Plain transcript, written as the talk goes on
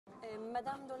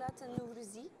Madame Dowlat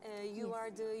Nowrouzi, you Yes.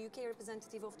 are the UK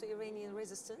representative of the Iranian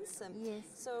resistance. Yes.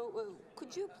 So,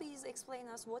 could you please explain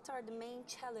us what are the main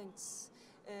challenges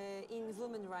in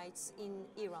women's rights in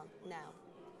Iran now?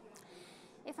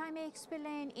 If I may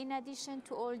explain, in addition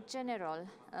to all general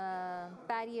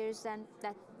barriers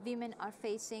that women are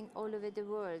facing all over the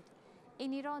world,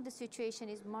 in Iran the situation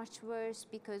is much worse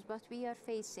because what we are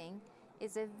facing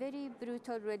is a very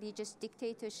brutal religious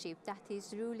dictatorship that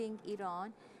is ruling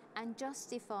Iran and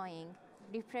justifying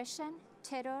repression,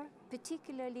 terror,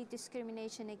 particularly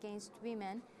discrimination against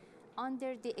women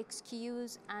under the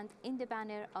excuse and in the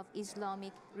banner of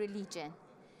Islamic religion.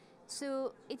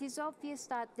 So it is obvious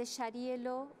that the Sharia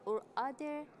law or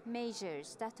other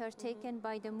measures that are taken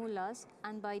by the mullahs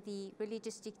and by the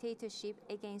religious dictatorship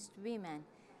against women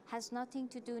has nothing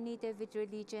to do neither with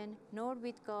religion nor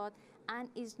with God and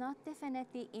is not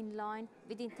definitely in line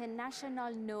with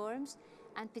international norms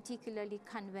and particularly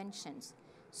conventions.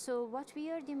 So what we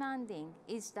are demanding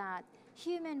is that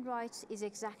human rights is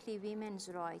exactly women's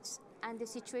rights, and the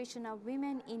situation of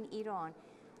women in Iran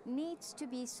needs to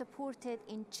be supported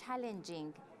in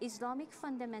challenging Islamic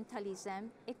fundamentalism,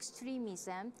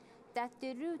 extremism, that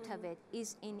the root of it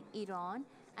is in Iran,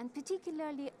 and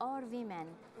particularly our women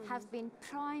have been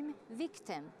prime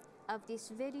victim of this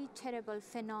very terrible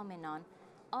phenomenon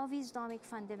of Islamic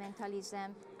fundamentalism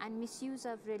and misuse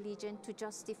of religion to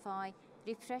justify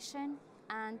repression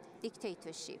and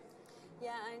dictatorship.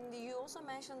 Yeah, and you also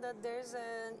mentioned that there's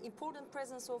an important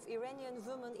presence of Iranian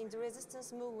women in the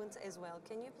resistance movement as well.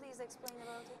 Can you please explain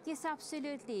about it? Yes,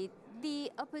 absolutely.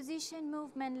 The opposition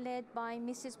movement led by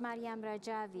Mrs. Maryam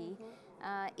Rajavi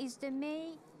is the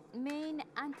main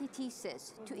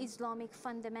antithesis to Islamic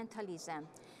fundamentalism.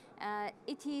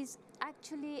 It is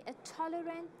actually a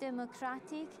tolerant,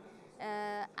 democratic,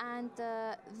 and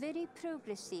very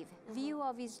progressive view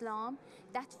of Islam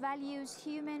that values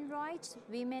human rights,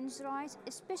 women's rights,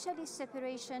 especially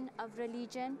separation of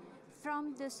religion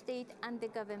from the state and the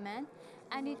government.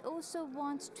 And it also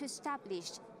wants to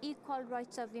establish equal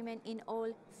rights of women in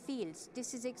all fields.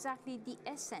 This is exactly the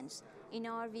essence, in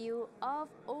our view, of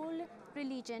all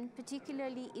religion,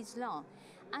 particularly Islam.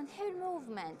 And her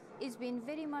movement has been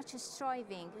very much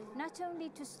striving not only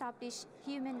to establish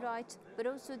human rights, but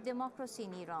also democracy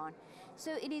in Iran.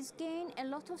 So it has gained a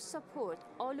lot of support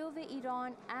all over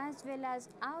Iran as well as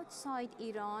outside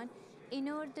Iran in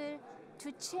order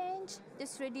to change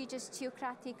this religious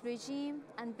theocratic regime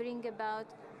and bring about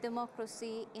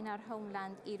democracy in our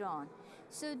homeland, Iran.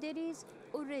 So there is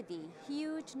already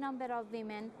huge number of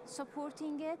women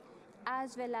supporting it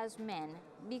as well as men,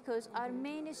 because our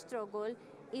main struggle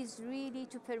is really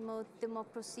to promote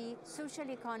democracy, social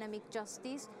economic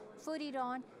justice for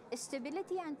Iran,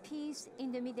 stability and peace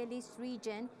in the Middle East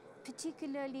region,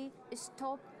 particularly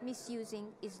stop misusing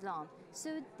Islam.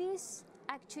 So this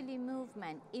actually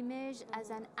movement emerged as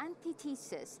an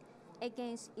antithesis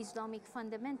against Islamic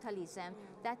fundamentalism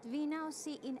that we now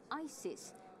see in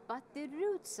ISIS, but the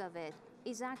roots of it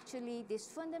is actually this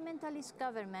fundamentalist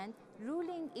government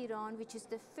ruling Iran, which is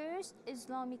the first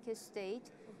Islamic state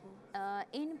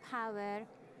in power,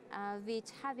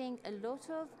 with having a lot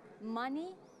of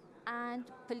money and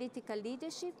political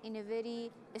leadership in a very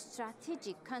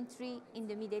strategic country in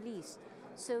the Middle East.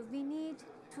 So we need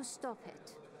to stop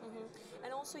it.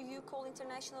 And also you call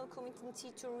international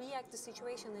community to react to the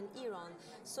situation in Iran.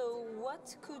 So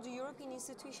what could European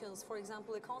institutions, for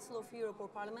example, the Council of Europe or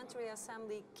Parliamentary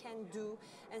Assembly, can do,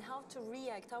 and how to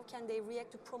react? How can they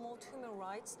react to promote human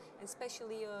rights, and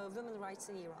especially women's rights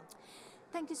in Iran?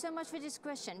 Thank you so much for this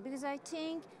question, because I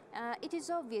think it is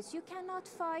obvious you cannot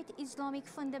fight Islamic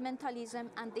fundamentalism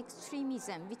and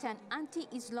extremism with an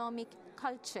anti-Islamic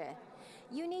culture.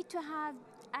 You need to have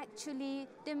actually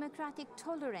democratic,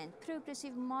 tolerant,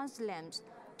 progressive Muslims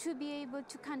to be able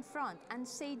to confront and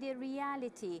say the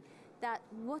reality that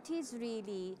what is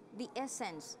really the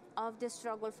essence of the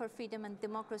struggle for freedom and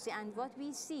democracy, and what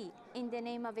we see in the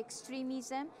name of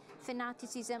extremism,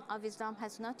 fanaticism of Islam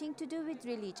has nothing to do with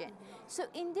religion. So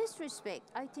in this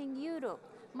respect, I think Europe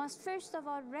must first of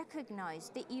all recognize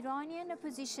the Iranian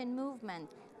opposition movement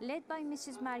led by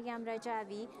Mrs. Maryam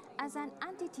Rajavi as an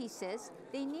antithesis.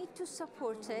 They need to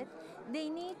support it. They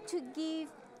need to give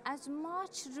as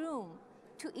much room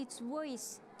to its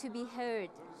voice to be heard.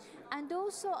 And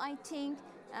also I think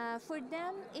for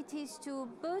them it is to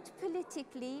both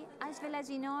politically as well as,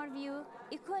 in our view,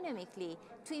 economically,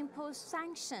 to impose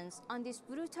sanctions on this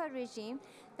brutal regime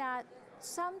that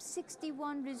some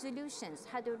 61 resolutions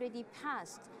had already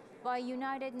passed by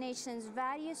United Nations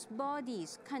various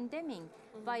bodies condemning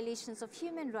violations of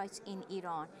human rights in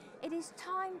Iran. It is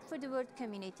time for the world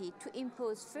community to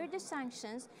impose further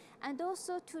sanctions and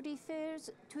also to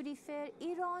refer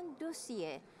Iran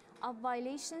dossier of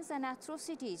violations and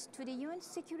atrocities to the UN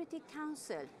Security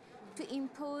Council to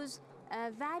impose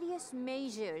various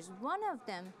measures. One of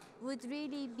them would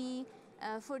really be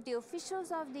for the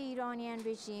officials of the Iranian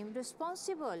regime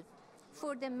responsible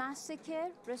for the massacre,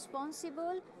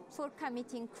 responsible for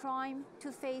committing crime,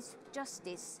 to face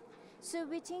justice. So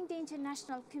we think the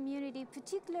international community,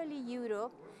 particularly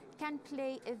Europe, can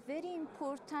play a very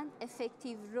important,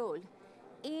 effective role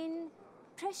in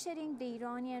pressuring the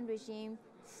Iranian regime,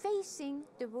 facing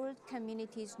the world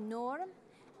community's norm,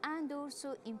 and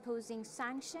also imposing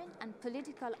sanction and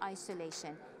political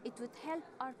isolation. It would help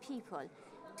our people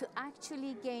to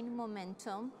actually gain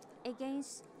momentum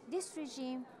against this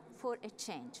regime for a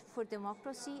change, for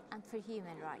democracy and for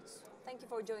human rights. Thank you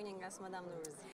for joining us, Madame Nowrouzi.